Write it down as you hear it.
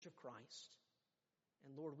Christ.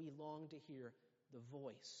 And Lord, we long to hear the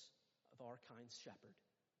voice of our kind shepherd.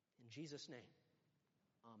 In Jesus' name,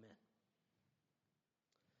 amen.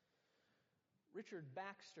 Richard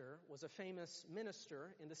Baxter was a famous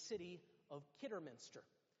minister in the city of Kidderminster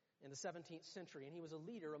in the 17th century, and he was a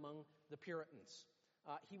leader among the Puritans.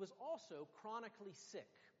 He was also chronically sick.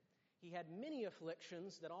 He had many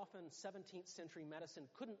afflictions that often 17th century medicine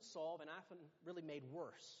couldn't solve and often really made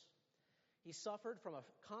worse. He suffered from a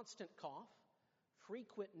constant cough,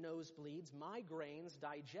 frequent nosebleeds, migraines,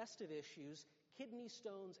 digestive issues, kidney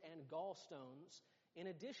stones, and gallstones, in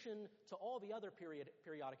addition to all the other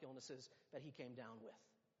periodic illnesses that he came down with.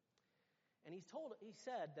 And he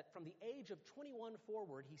said that from the age of 21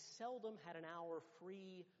 forward, he seldom had an hour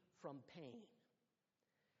free from pain.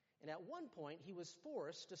 And at one point, he was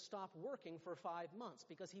forced to stop working for 5 months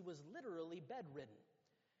because he was literally bedridden.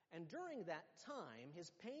 And during that time,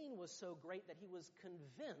 his pain was so great that he was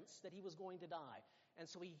convinced that he was going to die. And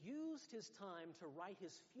so he used his time to write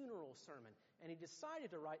his funeral sermon. And he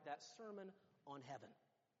decided to write that sermon on heaven.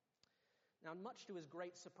 Now, much to his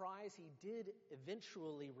great surprise, he did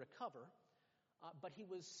eventually recover. But he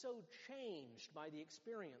was so changed by the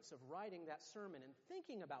experience of writing that sermon and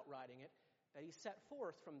thinking about writing it that he set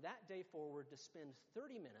forth from that day forward to spend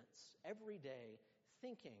 30 minutes every day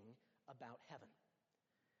thinking about heaven.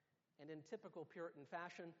 And in typical Puritan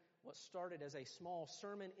fashion, what started as a small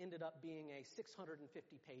sermon ended up being a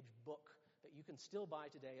 650-page book that you can still buy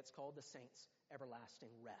today. It's called The Saints' Everlasting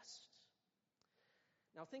Rest.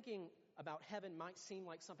 Now, thinking about heaven might seem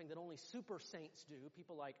like something that only super saints do,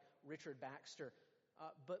 people like Richard Baxter.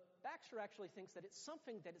 But Baxter actually thinks that it's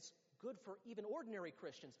something that is good for even ordinary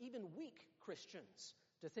Christians, even weak Christians,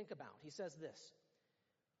 to think about. He says this: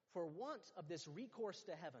 "For want of this recourse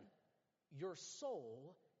to heaven, your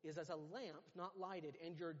soul is as a lamp not lighted,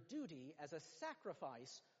 and your duty as a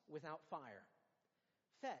sacrifice without fire.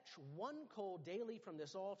 Fetch 1 coal daily from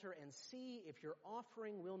this altar and see if your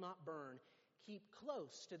offering will not burn. Keep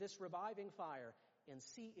close to this reviving fire and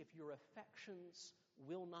see if your affections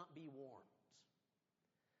will not be warmed."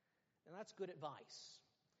 Now that's good advice.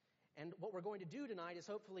 And what we're going to do tonight is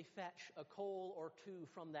hopefully fetch a coal or two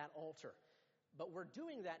from that altar. But we're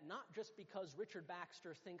doing that not just because Richard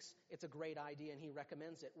Baxter thinks it's a great idea and he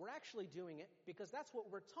recommends it. We're actually doing it because that's what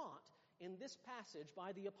we're taught in this passage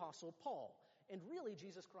by the Apostle Paul, and really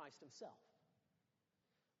Jesus Christ himself.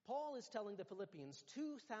 Paul is telling the Philippians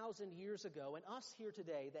 2,000 years ago and us here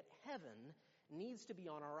today that heaven needs to be in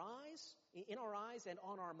our eyes and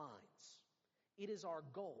on our minds. It is our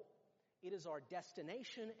goal. It is our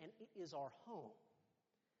destination, and it is our home.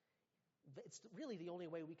 It's really the only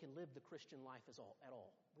way we can live the Christian life at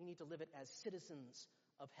all. We need to live it as citizens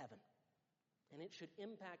of heaven. And it should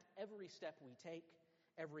impact every step we take,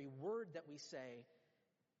 every word that we say,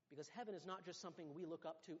 because heaven is not just something we look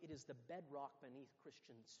up to, it is the bedrock beneath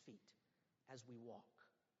Christians' feet as we walk.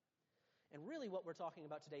 And really what we're talking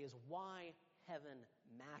about today is why heaven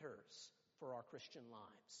matters for our Christian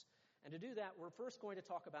lives. And to do that, we're first going to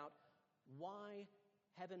talk about why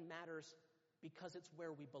heaven matters because it's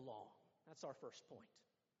where we belong. That's our first point.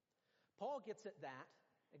 Paul gets at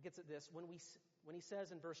this when he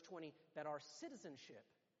says in verse 20 that our citizenship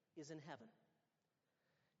is in heaven.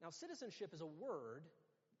 Now, citizenship is a word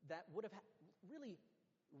that would have really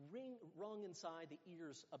rung inside the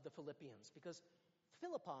ears of the Philippians, because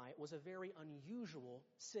Philippi was a very unusual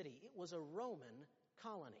city. It was a Roman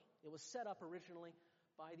colony. It was set up originally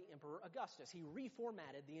by the Emperor Augustus. He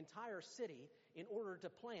reformatted the entire city in order to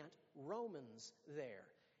plant Romans there.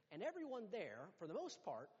 And everyone there, for the most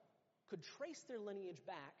part, could trace their lineage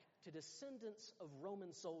back to descendants of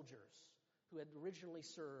Roman soldiers who had originally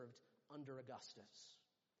served under Augustus.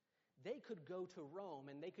 They could go to Rome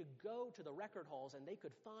and they could go to the record halls and they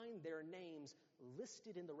could find their names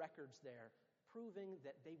listed in the records there, proving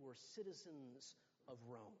that they were citizens of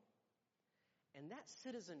Rome. And that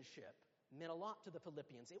citizenship meant a lot to the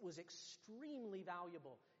Philippians. It was extremely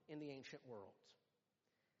valuable in the ancient world.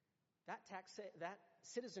 That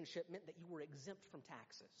citizenship meant that you were exempt from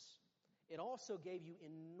taxes. It also gave you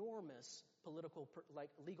enormous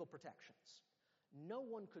legal protections. No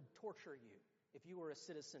one could torture you if you were a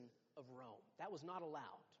citizen of Rome. That was not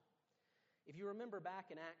allowed. If you remember back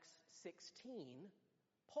in Acts 16,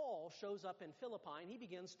 Paul shows up in Philippi and he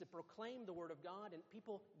begins to proclaim the word of God, and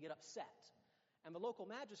people get upset. And the local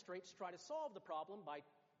magistrates try to solve the problem by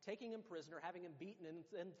taking him prisoner, having him beaten, and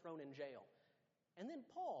then thrown in jail. And then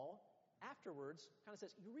Paul, afterwards, kind of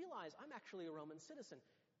says, "You realize I'm actually a Roman citizen."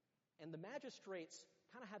 And the magistrates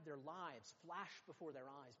kind of have their lives flash before their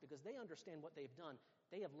eyes because they understand what they've done.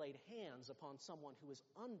 They have laid hands upon someone who is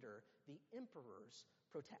under the emperor's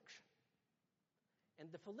protection.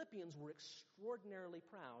 And the Philippians were extraordinarily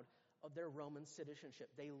proud of their Roman citizenship.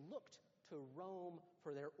 They looked to Rome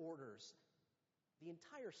for their orders. The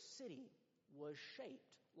entire city was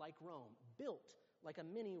shaped like Rome, built like a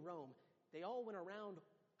mini Rome. They all went around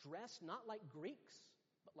dressed not like Greeks,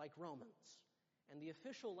 but like Romans. And the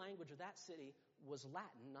official language of that city was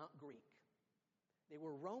Latin, not Greek. They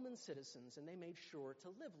were Roman citizens, and they made sure to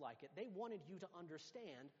live like it. They wanted you to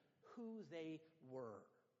understand who they were.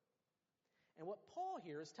 And what Paul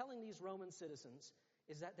here is telling these Roman citizens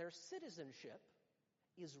is that their citizenship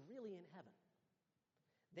is really in heaven.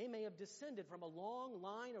 They may have descended from a long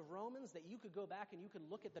line of Romans that you could go back and you could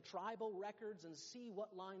look at the tribal records and see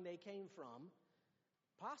what line they came from,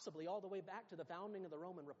 possibly all the way back to the founding of the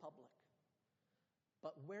Roman Republic.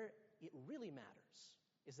 But where it really matters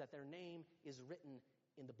is that their name is written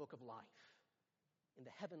in the book of life, in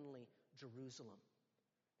the heavenly Jerusalem.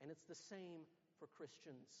 And it's the same for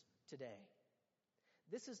Christians today.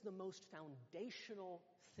 This is the most foundational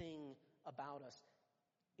thing about us.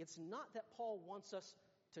 It's not that Paul wants us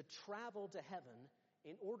to travel to heaven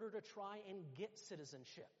in order to try and get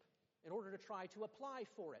citizenship, in order to try to apply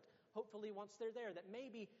for it. Hopefully once they're there, that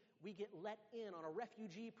maybe we get let in on a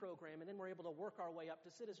refugee program and then we're able to work our way up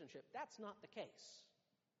to citizenship. That's not the case.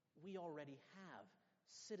 We already have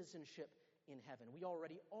citizenship in heaven. We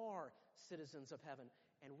already are citizens of heaven,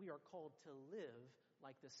 and we are called to live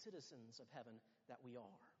like the citizens of heaven that we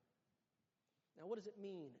are. Now, what does it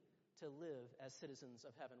mean to live as citizens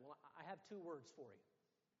of heaven? Well, I have two words for you.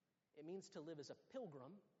 It means to live as a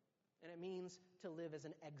pilgrim, and it means to live as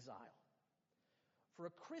an exile. For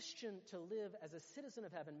a Christian to live as a citizen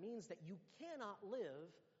of heaven means that you cannot live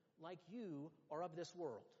like you are of this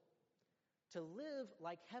world. To live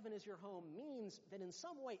like heaven is your home means that in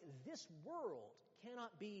some way this world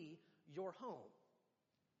cannot be your home.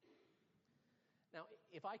 Now,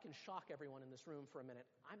 if I can shock everyone in this room for a minute,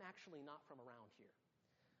 I'm actually not from around here.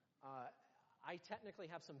 I technically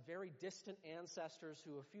have some very distant ancestors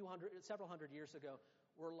who several hundred years ago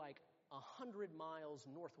were like 100 miles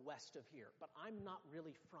northwest of here, but I'm not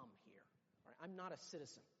really from here. Right? I'm not a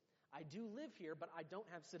citizen. I do live here, but I don't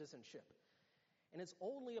have citizenship. And it's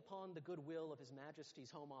only upon the goodwill of His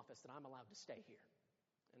Majesty's Home Office that I'm allowed to stay here.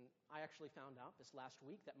 And I actually found out this last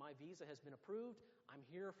week that my visa has been approved. I'm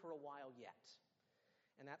here for a while yet.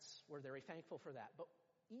 And we're very thankful for that. But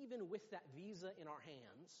even with that visa in our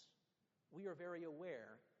hands, we are very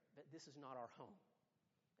aware that this is not our home.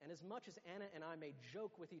 And as much as Anna and I may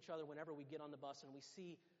joke with each other whenever we get on the bus and we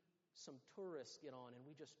see some tourists get on and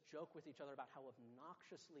we just joke with each other about how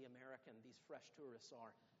obnoxiously American these fresh tourists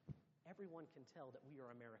are, everyone can tell that we are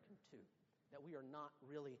American too, that we are not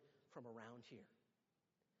really from around here.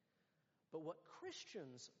 But what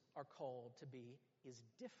Christians are called to be is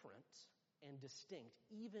different and distinct,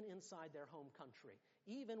 even inside their home country,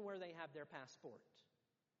 even where they have their passport.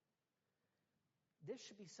 There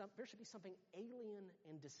should be something alien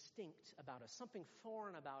and distinct about us, something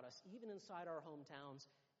foreign about us, even inside our hometowns,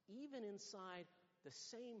 even inside the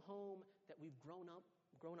same home that we've grown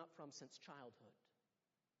up from since childhood.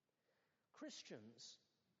 Christians,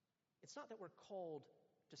 it's not that we're called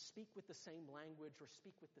to speak with the same language or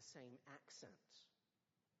speak with the same accent,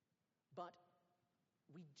 but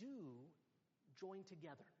we do join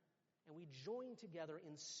together, and we join together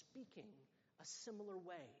in speaking a similar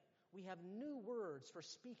way. We have new words for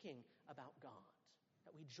speaking about God,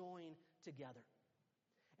 that we join together.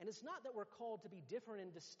 And it's not that we're called to be different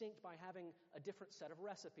and distinct by having a different set of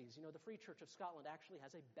recipes. You know, the Free Church of Scotland actually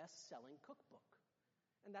has a best-selling cookbook.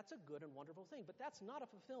 And that's a good and wonderful thing. But that's not a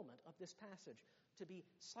fulfillment of this passage, to be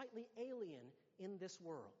slightly alien in this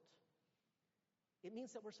world. It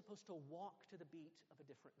means that we're supposed to walk to the beat of a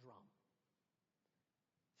different drum.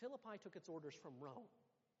 Philippi took its orders from Rome,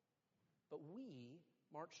 but we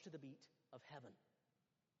march to the beat of heaven.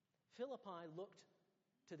 Philippi looked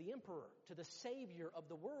to the emperor, to the Savior of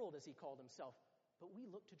the world, as he called himself, but we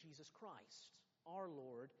look to Jesus Christ, our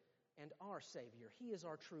Lord and our Savior. He is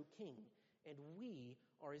our true King, and we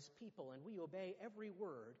are His people, and we obey every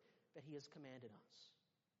word that He has commanded us.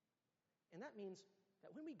 And that means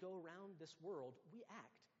that when we go around this world, we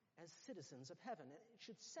act as citizens of heaven. It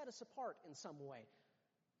should set us apart in some way.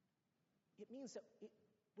 It means that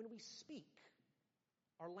when we speak,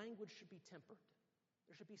 our language should be tempered.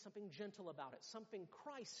 There should be something gentle about it, something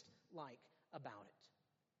Christ-like about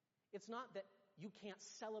it. It's not that you can't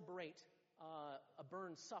celebrate a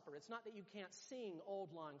burned supper. It's not that you can't sing Auld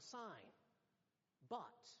Lang Syne.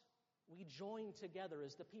 But we join together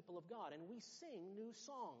as the people of God, and we sing new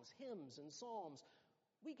songs, hymns, and psalms.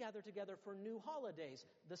 We gather together for new holidays,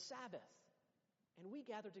 the Sabbath. And we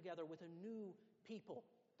gather together with a new people,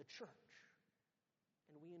 the church.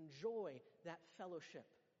 And we enjoy that fellowship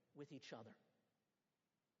with each other.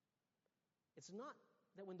 It's not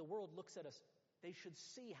that when the world looks at us, they should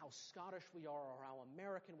see how Scottish we are or how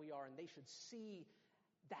American we are, and they should see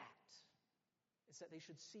that. It's that they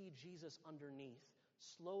should see Jesus underneath,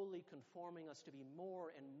 slowly conforming us to be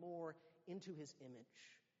more and more into his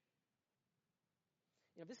image.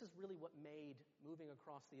 This is really what made moving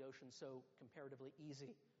across the ocean so comparatively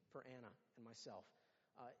easy for Anna and myself.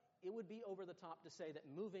 It would be over the top to say that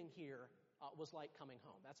moving here was like coming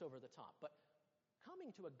home. That's over the top. But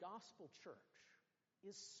coming to a gospel church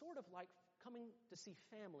is sort of like coming to see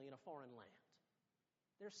family in a foreign land.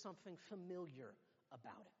 There's something familiar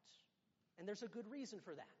about it. And there's a good reason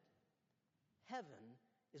for that. Heaven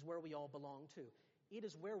is where we all belong to. It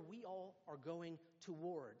is where we all are going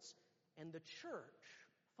towards. And the church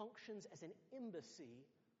functions as an embassy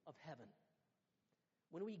of heaven.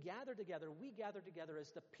 When we gather together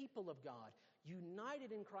as the people of God,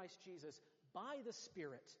 united in Christ Jesus by the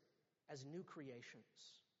Spirit as new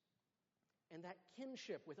creations. And that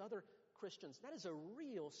kinship with other Christians, that is a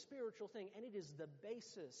real spiritual thing, and it is the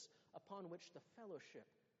basis upon which the fellowship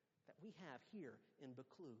that we have here in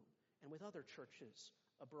Buccleuch and with other churches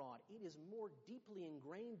abroad, it is more deeply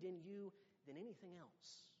ingrained in you than anything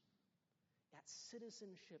else. That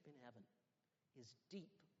citizenship in heaven is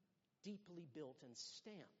deeply built and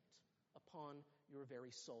stamped upon your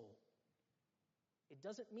very soul. It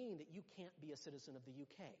doesn't mean that you can't be a citizen of the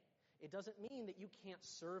UK. It doesn't mean that you can't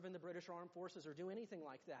serve in the British Armed Forces or do anything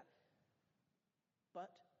like that. But,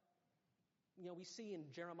 we see in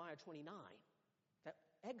Jeremiah 29 that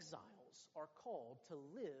exiles are called to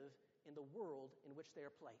live in the world in which they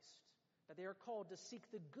are placed. That they are called to seek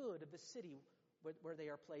the good of the city where they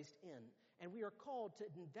are placed in. And we are called to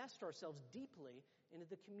invest ourselves deeply into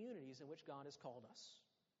the communities in which God has called us.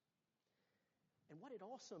 And what it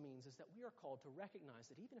also means is that we are called to recognize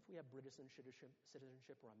that even if we have British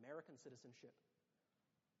citizenship or American citizenship,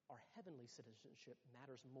 our heavenly citizenship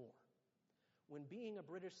matters more. When being a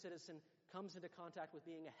British citizen comes into contact with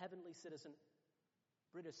being a heavenly citizen,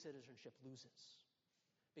 British citizenship loses.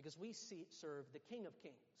 Because we serve the King of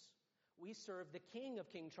Kings. We serve the King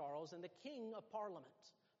of King Charles and the King of Parliament,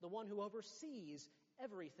 the one who oversees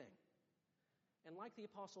everything. And like the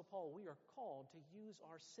Apostle Paul, we are called to use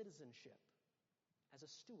our citizenship as a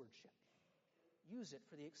stewardship. Use it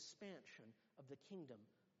for the expansion of the kingdom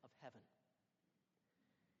of heaven.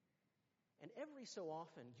 And every so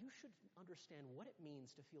often, you should understand what it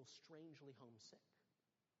means to feel strangely homesick,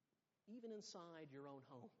 even inside your own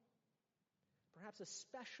home. Perhaps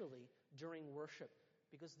especially during worship,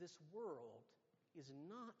 because this world is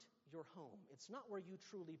not your home. It's not where you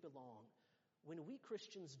truly belong. When we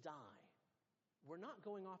Christians die, we're not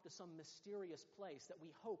going off to some mysterious place that we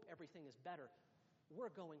hope everything is better. We're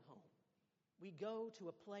going home. We go to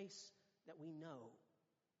a place that we know.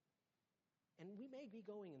 And we may be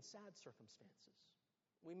going in sad circumstances.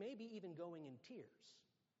 We may be even going in tears.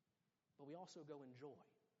 But we also go in joy.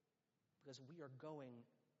 Because we are going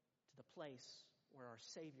to the place where our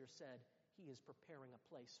Savior said He is preparing a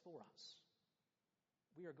place for us.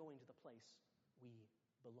 We are going to the place we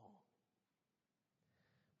belong.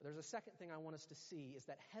 But there's a second thing I want us to see, is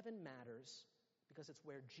that heaven matters because it's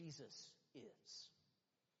where Jesus is.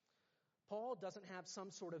 Paul doesn't have some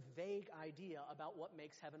sort of vague idea about what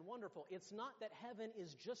makes heaven wonderful. It's not that heaven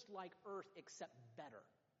is just like earth except better.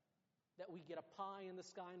 That we get a pie in the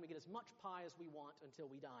sky and we get as much pie as we want until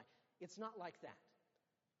we die. It's not like that.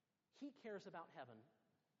 He cares about heaven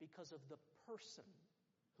because of the person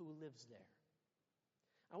who lives there.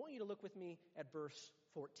 I want you to look with me at verse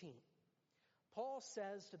 14. Paul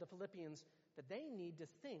says to the Philippians that they need to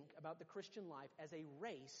think about the Christian life as a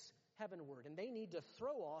race heavenward, and they need to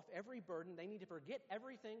throw off every burden. They need to forget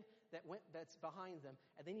everything that's behind them,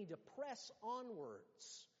 and they need to press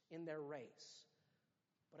onwards in their race.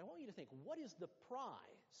 But I want you to think, what is the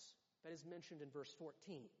prize that is mentioned in verse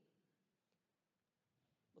 14?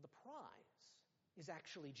 Well, the prize is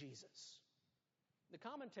actually Jesus. The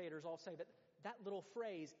commentators all say that little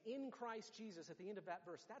phrase, in Christ Jesus, at the end of that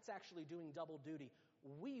verse, that's actually doing double duty.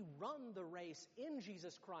 We run the race in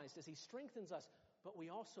Jesus Christ as He strengthens us, but we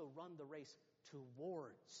also run the race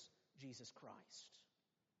towards Jesus Christ.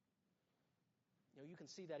 You can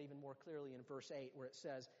see that even more clearly in verse 8, where it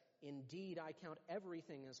says, "Indeed, I count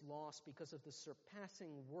everything as loss because of the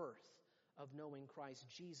surpassing worth of knowing Christ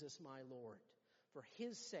Jesus my Lord. For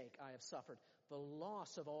His sake I have suffered the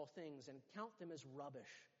loss of all things and count them as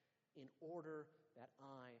rubbish in order that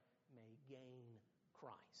I may gain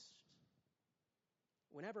Christ."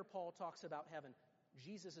 Whenever Paul talks about heaven,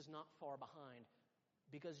 Jesus is not far behind.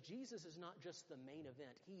 Because Jesus is not just the main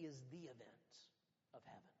event, he is the event of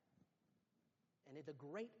heaven. And the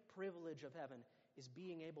great privilege of heaven is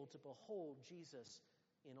being able to behold Jesus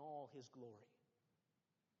in all his glory.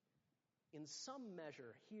 In some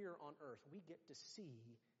measure, here on earth, we get to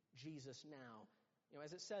see Jesus now.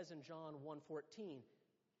 As it says in John 1:14,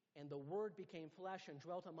 and the Word became flesh and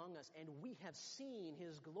dwelt among us, and we have seen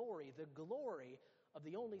his glory, the glory of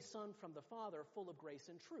the only Son from the Father, full of grace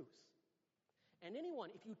and truth. And anyone,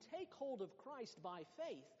 if you take hold of Christ by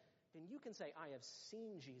faith, then you can say, I have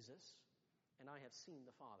seen Jesus and I have seen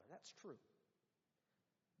the Father. That's true.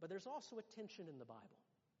 But there's also a tension in the Bible.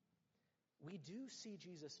 We do see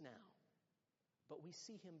Jesus now, but we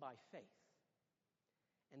see him by faith.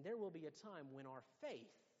 And there will be a time when our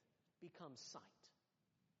faith becomes sight.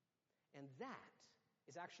 And that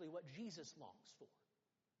is actually what Jesus longs for.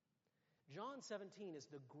 John 17 is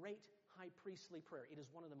the great high priestly prayer. It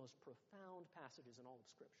is one of the most profound passages in all of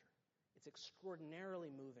Scripture. It's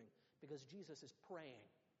extraordinarily moving because Jesus is praying.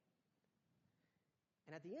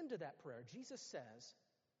 And at the end of that prayer, Jesus says,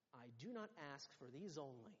 I do not ask for these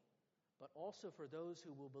only, but also for those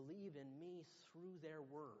who will believe in me through their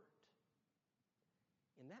word.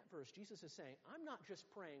 In that verse, Jesus is saying, I'm not just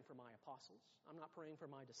praying for my apostles. I'm not praying for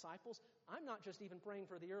my disciples. I'm not just even praying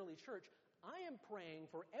for the early church. I am praying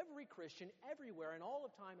for every Christian everywhere in all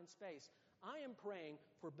of time and space. I am praying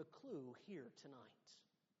for Buccleuch here tonight.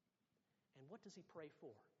 And what does he pray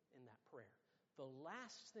for in that prayer? The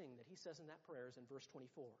last thing that he says in that prayer is in verse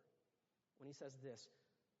 24, when he says this,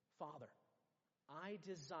 Father, I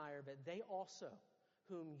desire that they also,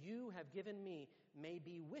 whom you have given me, may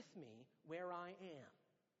be with me where I am,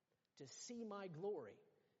 to see my glory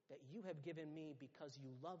that you have given me because you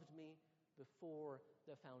loved me before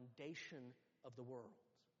the foundation of the world.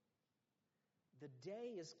 The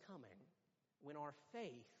day is coming when our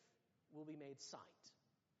faith will be made sight.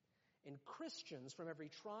 And Christians from every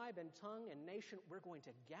tribe and tongue and nation, we're going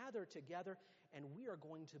to gather together and we are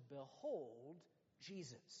going to behold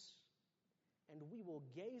Jesus. And we will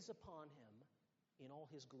gaze upon him in all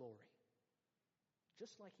his glory.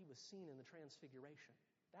 Just like he was seen in the Transfiguration.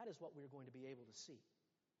 That is what we're going to be able to see.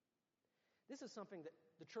 This is something that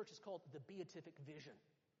the church has called the beatific vision.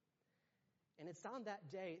 And it's on that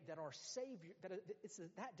day that our Savior, it's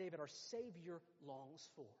that day that our Savior longs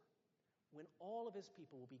for. When all of his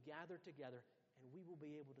people will be gathered together and we will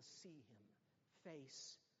be able to see him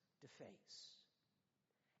face to face.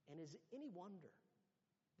 And is it any wonder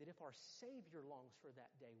that if our Savior longs for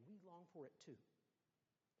that day, we long for it too?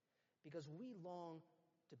 Because we long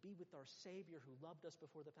to be with our Savior who loved us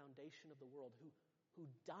before the foundation of the world, who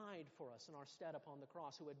died for us in our stead upon the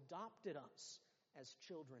cross, who adopted us as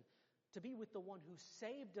children, to be with the one who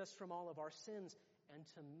saved us from all of our sins, and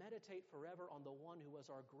to meditate forever on the one who was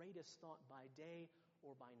our greatest thought by day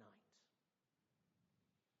or by night.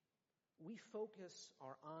 We focus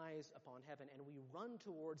our eyes upon heaven and we run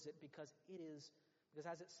towards it because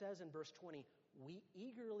as it says in verse 20, we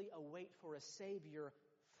eagerly await for a Savior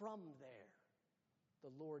from there,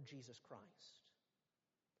 the Lord Jesus Christ.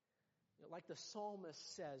 Like the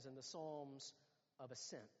psalmist says in the Psalms of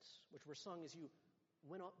Ascent, which were sung as you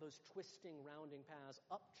went up those twisting, rounding paths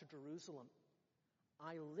up to Jerusalem,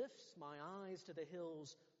 I lift my eyes to the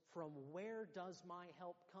hills, from where does my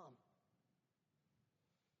help come?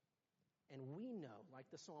 And we know, like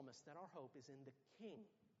the psalmist, that our hope is in the King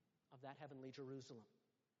of that heavenly Jerusalem,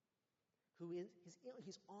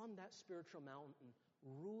 he's on that spiritual mountain,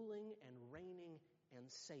 ruling and reigning and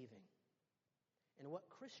saving. And what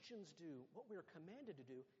Christians do, what we're commanded to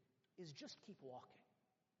do, is just keep walking.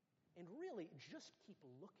 And really, just keep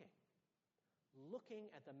looking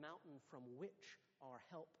at the mountain from which our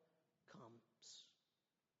help comes.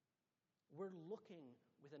 We're looking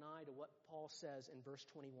with an eye to what Paul says in verse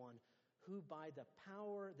 21, who by the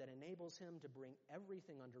power that enables him to bring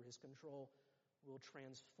everything under his control will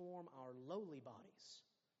transform our lowly bodies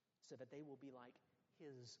so that they will be like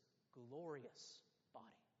his glorious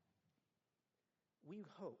body. We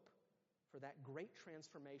hope for that great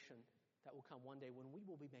transformation that will come one day when we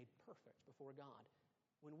will be made perfect before God,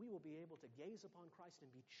 when we will be able to gaze upon Christ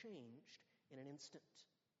and be changed in an instant.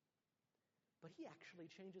 But he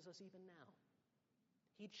actually changes us even now.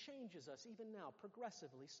 He changes us even now,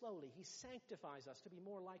 progressively, slowly. He sanctifies us to be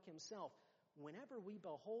more like himself. Whenever we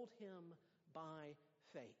behold him by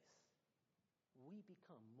faith, we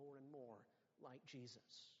become more and more like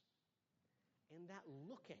Jesus. And that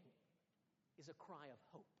looking is a cry of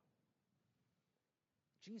hope.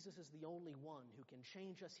 Jesus is the only one who can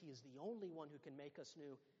change us. He is the only one who can make us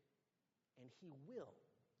new. And he will,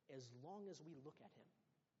 as long as we look at him.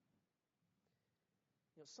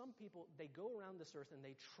 Some people, they go around this earth and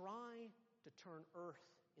they try to turn earth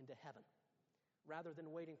into heaven rather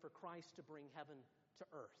than waiting for Christ to bring heaven to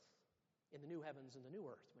earth in the new heavens and the new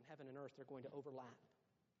earth, when heaven and earth are going to overlap.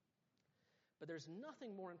 But there's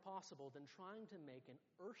nothing more impossible than trying to make an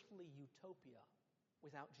earthly utopia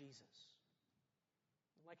without Jesus.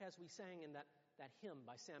 Like as we sang in that hymn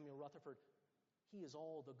by Samuel Rutherford, He is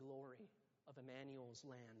all the glory of Emmanuel's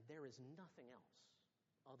land. There is nothing else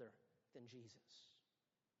other than Jesus.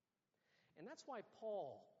 And that's why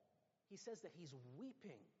Paul, he says that he's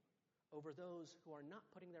weeping over those who are not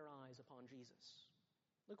putting their eyes upon Jesus.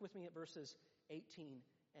 Look with me at verses 18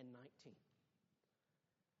 and 19.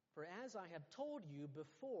 For as I have told you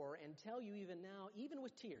before and tell you even now, even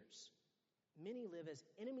with tears, many live as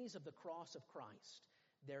enemies of the cross of Christ.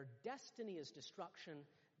 Their destiny is destruction,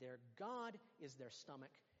 their God is their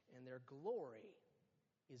stomach, and their glory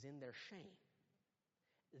is in their shame.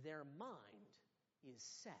 Their mind is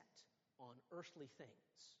set on earthly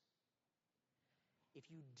things. If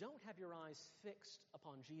you don't have your eyes fixed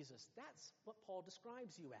upon Jesus, that's what Paul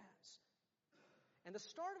describes you as. And the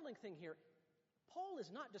startling thing here, Paul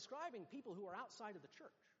is not describing people who are outside of the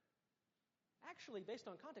church. Actually, based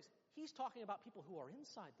on context, he's talking about people who are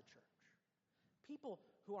inside the church. People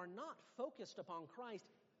who are not focused upon Christ,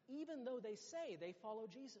 even though they say they follow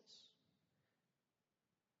Jesus.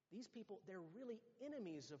 These people, they're really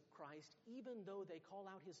enemies of Christ, even though they call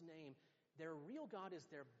out His name. Their real God is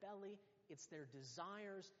their belly, it's their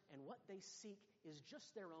desires, and what they seek is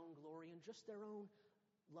just their own glory and just their own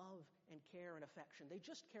love and care and affection. They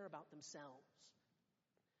just care about themselves.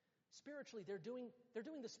 Spiritually, they're doing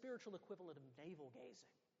the spiritual equivalent of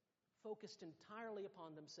navel-gazing, focused entirely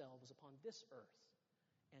upon themselves, upon this earth,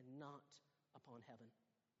 and not upon heaven.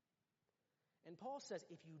 And Paul says,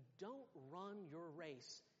 if you don't run your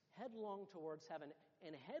race headlong towards heaven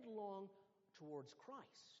and headlong towards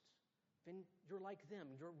Christ, then you're like them.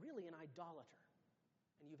 You're really an idolater.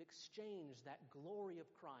 And you've exchanged that glory of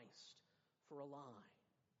Christ for a lie.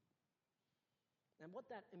 And what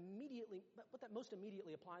that most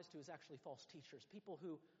immediately applies to is actually false teachers, people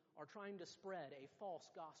who are trying to spread a false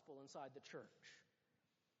gospel inside the church.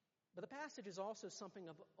 But the passage is also something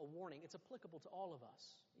of a warning. It's applicable to all of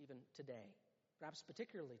us, even today, perhaps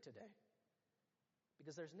particularly today.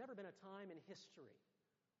 Because there's never been a time in history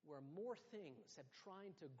where more things have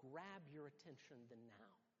tried to grab your attention than now.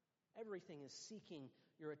 Everything is seeking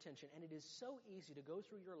your attention, and it is so easy to go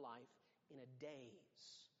through your life in a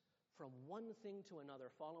daze, from one thing to another,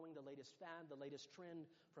 following the latest fad, the latest trend,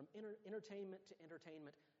 from entertainment to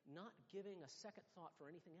entertainment, not giving a second thought for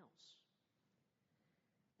anything else.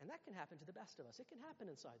 And that can happen to the best of us. It can happen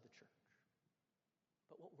inside the church.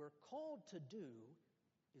 But what we're called to do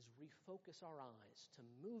is refocus our eyes, to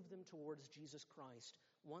move them towards Jesus Christ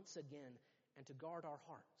once again, and to guard our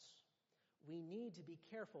hearts. We need to be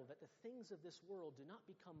careful that the things of this world do not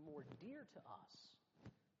become more dear to us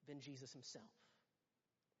than Jesus Himself.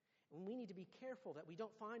 And we need to be careful that we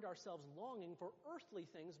don't find ourselves longing for earthly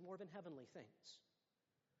things more than heavenly things.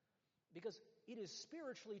 Because it is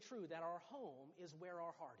spiritually true that our home is where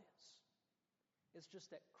our heart is. It's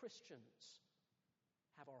just that Christians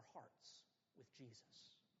have our hearts with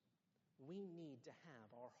Jesus. We need to have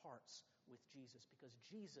our hearts with Jesus because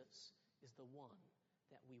Jesus is the one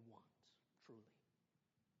that we want, truly.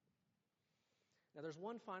 Now, there's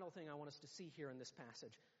one final thing I want us to see here in this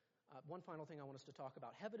passage. One final thing I want us to talk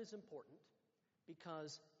about. Heaven is important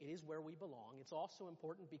because it is where we belong. It's also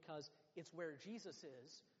important because it's where Jesus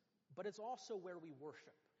is, but it's also where we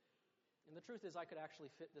worship. And the truth is I could actually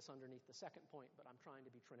fit this underneath the second point, but I'm trying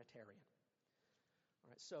to be Trinitarian.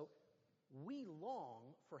 All right, so we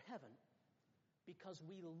long for heaven because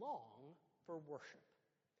we long for worship.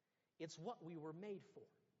 It's what we were made for.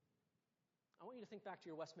 I want you to think back to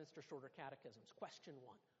your Westminster Shorter Catechisms. Question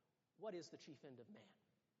 1, what is the chief end of man?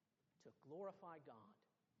 To glorify God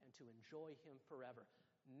and to enjoy Him forever.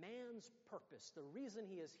 Man's purpose, the reason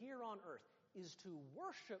he is here on earth, is to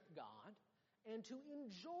worship God and to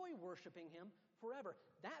enjoy worshiping Him forever.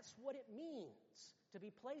 That's what it means to be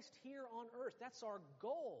placed here on earth. That's our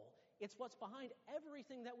goal. It's what's behind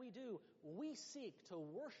everything that we do. We seek to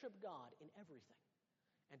worship God in everything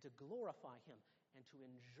and to glorify Him and to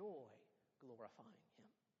enjoy glorifying Him.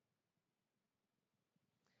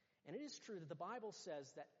 And it is true that the Bible says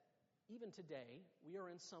that even today, we are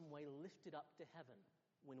in some way lifted up to heaven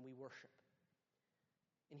when we worship.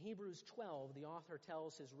 In Hebrews 12, the author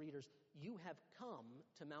tells his readers, "You have come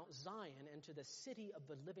to Mount Zion and to the city of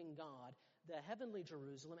the living God, the heavenly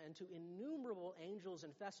Jerusalem, and to innumerable angels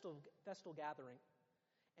in festal gathering,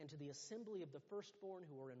 and to the assembly of the firstborn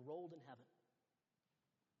who are enrolled in heaven."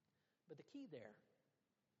 But the key there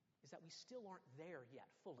is that we still aren't there yet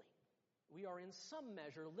fully. We are in some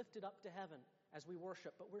measure lifted up to heaven as we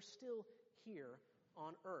worship, but we're still here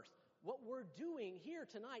on earth. What we're doing here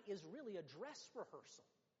tonight is really a dress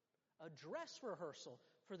rehearsal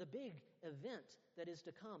for the big event that is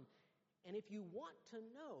to come. And if you want to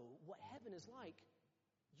know what heaven is like,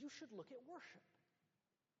 you should look at worship.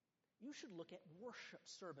 You should look at worship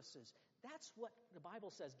services. That's what the Bible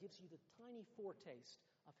says gives you the tiny foretaste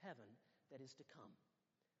of heaven that is to come.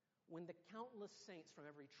 When the countless saints from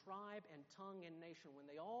every tribe and tongue and nation, when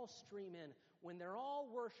they all stream in, when they're all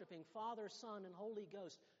worshiping Father, Son, and Holy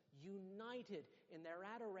Ghost, united in their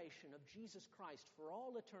adoration of Jesus Christ for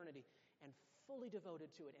all eternity and fully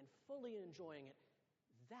devoted to it and fully enjoying it,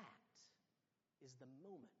 that is the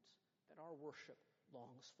moment that our worship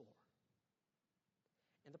longs for.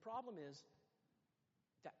 And the problem is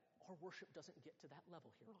that our worship doesn't get to that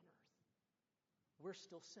level here on earth. We're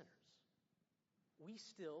still sinners. We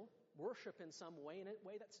still worship in some way, in a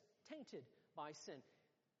way that's tainted by sin.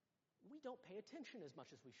 We don't pay attention as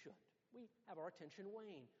much as we should. We have our attention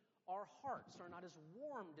wane. Our hearts are not as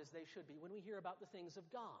warmed as they should be when we hear about the things of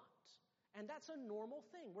God. And that's a normal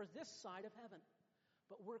thing. We're this side of heaven.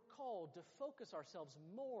 But we're called to focus ourselves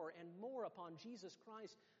more and more upon Jesus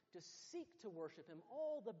Christ, to seek to worship Him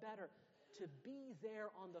all the better, to be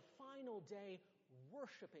there on the final day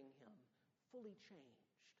worshiping Him, fully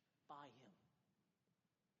changed by Him.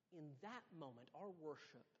 In that moment, our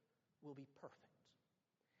worship will be perfect.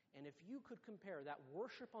 And if you could compare that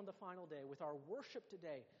worship on the final day with our worship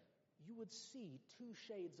today, you would see two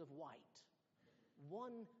shades of white.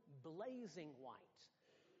 One blazing white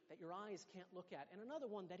that your eyes can't look at, and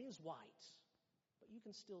another one that is white, but you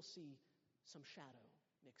can still see some shadow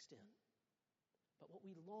mixed in. But what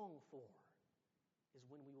we long for is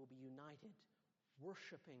when we will be united,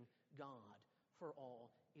 worshiping God for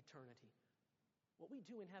all eternity. What we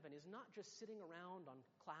do in heaven is not just sitting around on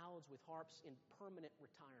clouds with harps in permanent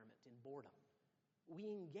retirement, in boredom. We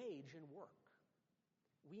engage in work.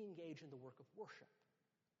 We engage in the work of worship.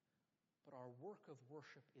 But our work of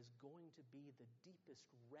worship is going to be the deepest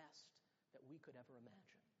rest that we could ever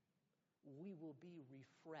imagine. We will be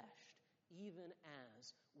refreshed even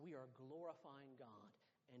as we are glorifying God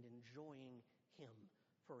and enjoying Him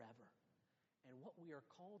forever. And what we are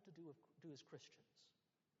called to do as Christians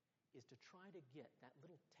is to try to get that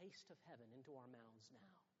little taste of heaven into our mouths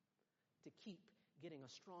now, to keep getting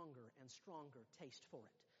a stronger and stronger taste for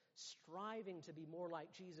it, striving to be more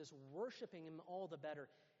like Jesus, worshiping Him all the better,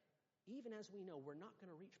 even as we know we're not going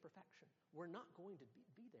to reach perfection. We're not going to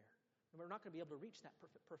be there. And we're not going to be able to reach that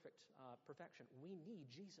perfection. We need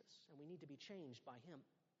Jesus, and we need to be changed by Him.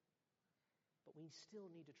 But we still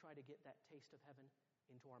need to try to get that taste of heaven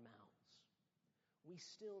into our mouths. We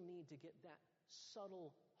still need to get that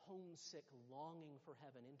subtle, homesick longing for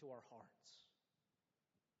heaven into our hearts.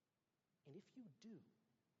 And if you do,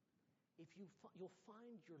 you'll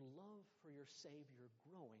find your love for your Savior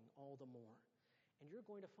growing all the more. And you're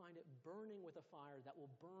going to find it burning with a fire that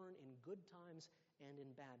will burn in good times and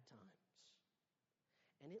in bad times.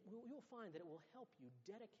 And you'll find that it will help you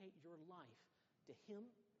dedicate your life to Him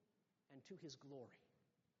and to His glory,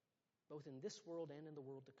 both in this world and in the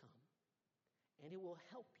world to come. And it will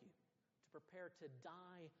help you to prepare to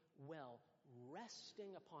die well,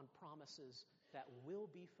 resting upon promises that will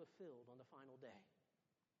be fulfilled on the final day.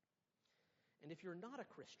 And if you're not a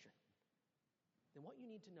Christian, then what you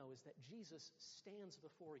need to know is that Jesus stands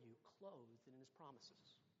before you clothed in His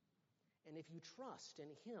promises. And if you trust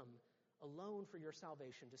in Him alone for your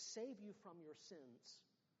salvation, to save you from your sins,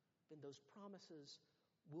 then those promises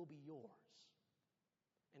will be yours.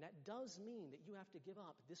 And that does mean that you have to give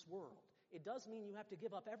up this world. It does mean you have to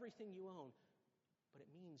give up everything you own, but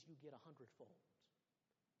it means you get 100-fold.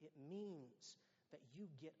 It means that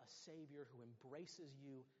you get a Savior who embraces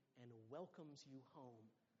you and welcomes you home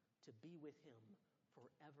to be with Him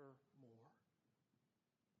forevermore.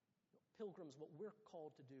 Pilgrims, what we're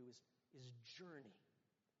called to do is journey.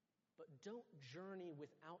 But don't journey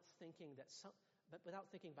without thinking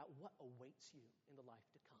about what awaits you in the life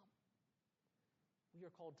to come. We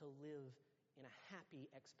are called to live in a happy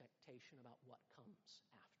expectation about what comes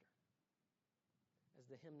after. As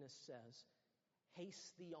the hymnist says,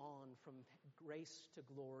 haste thee on from grace to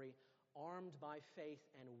glory, armed by faith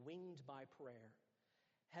and winged by prayer.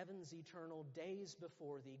 Heaven's eternal days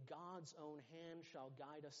before thee, God's own hand shall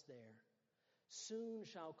guide us there. Soon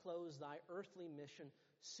shall close thy earthly mission,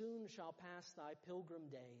 soon shall pass thy pilgrim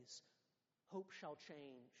days. Hope shall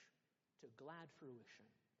change to glad fruition,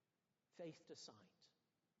 faith to sight,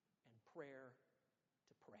 and prayer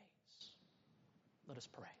to praise. Let us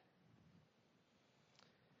pray.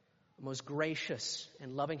 Most gracious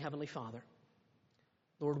and loving Heavenly Father,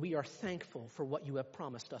 Lord, we are thankful for what you have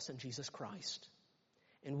promised us in Jesus Christ.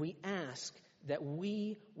 And we ask that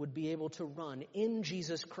we would be able to run in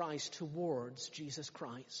Jesus Christ towards Jesus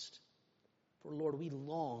Christ. For Lord, we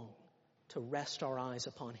long to rest our eyes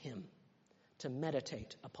upon him, to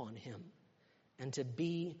meditate upon him, and to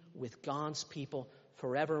be with God's people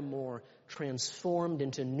forevermore, transformed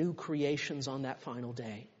into new creations on that final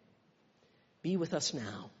day. Be with us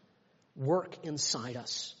now. Work inside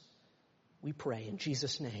us. We pray in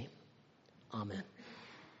Jesus' name. Amen.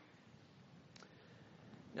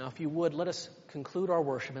 Now, if you would, let us conclude our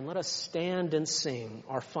worship and let us stand and sing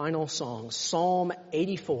our final song, Psalm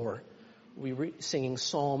 84. We're singing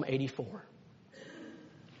Psalm 84.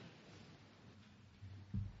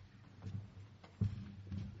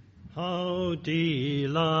 How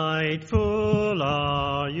delightful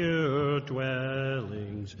are your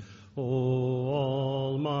dwellings, O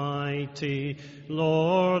Almighty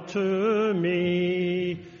Lord, to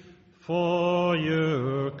me. For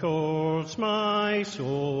your courts my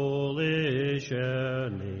soul is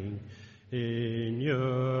yearning. In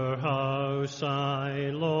your house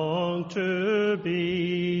I long to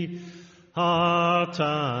be. Heart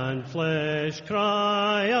and flesh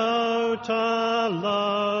cry out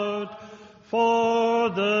aloud for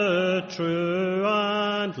the true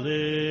and living